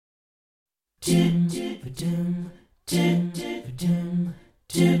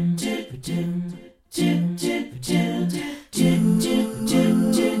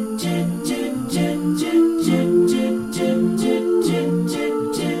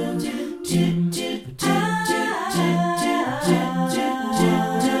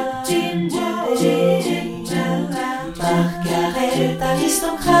Margaret,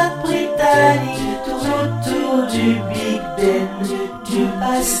 aristocrate britannique, tourne autour du Big Ben du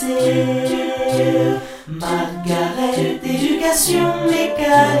passé. Margaret, éducation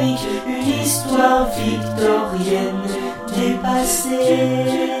mécanique, une histoire victorienne dépassée.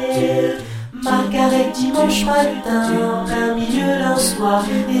 Margaret, dimanche matin, en plein milieu d'un soir,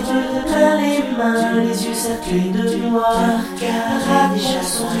 les regrets plein les mains, les yeux cerclés de noir. Margaret, déjà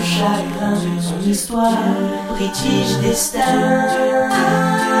son chagrin, son histoire, British destin.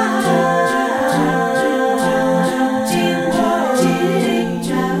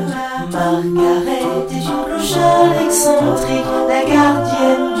 Margaret est une clochard excentrique, la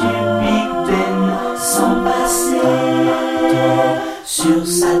gardienne du Big Ben sans passé. Sur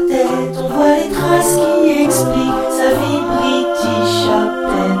sa tête, on voit les traces qui expliquent sa vie british à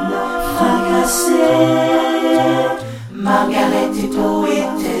peine fracassée. Margaret est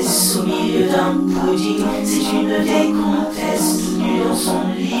poétesse au milieu d'un pudding. C'est une vieille comtesse toute nue dans son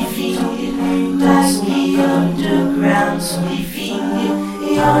living. Dans son underground, son living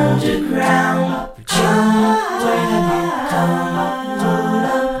et underground. Jump, where have you come?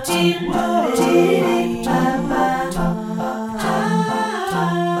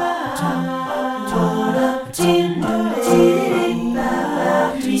 Roll up,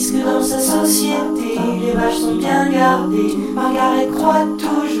 puisque dans sa société les vaches sont bien gardées, Margaret croit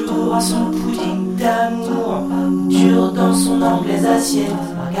toujours à son pudding d'amour. Dure dans son anglaise assiette,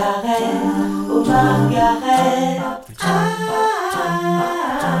 Margaret, oh Margaret. Oh Margaret.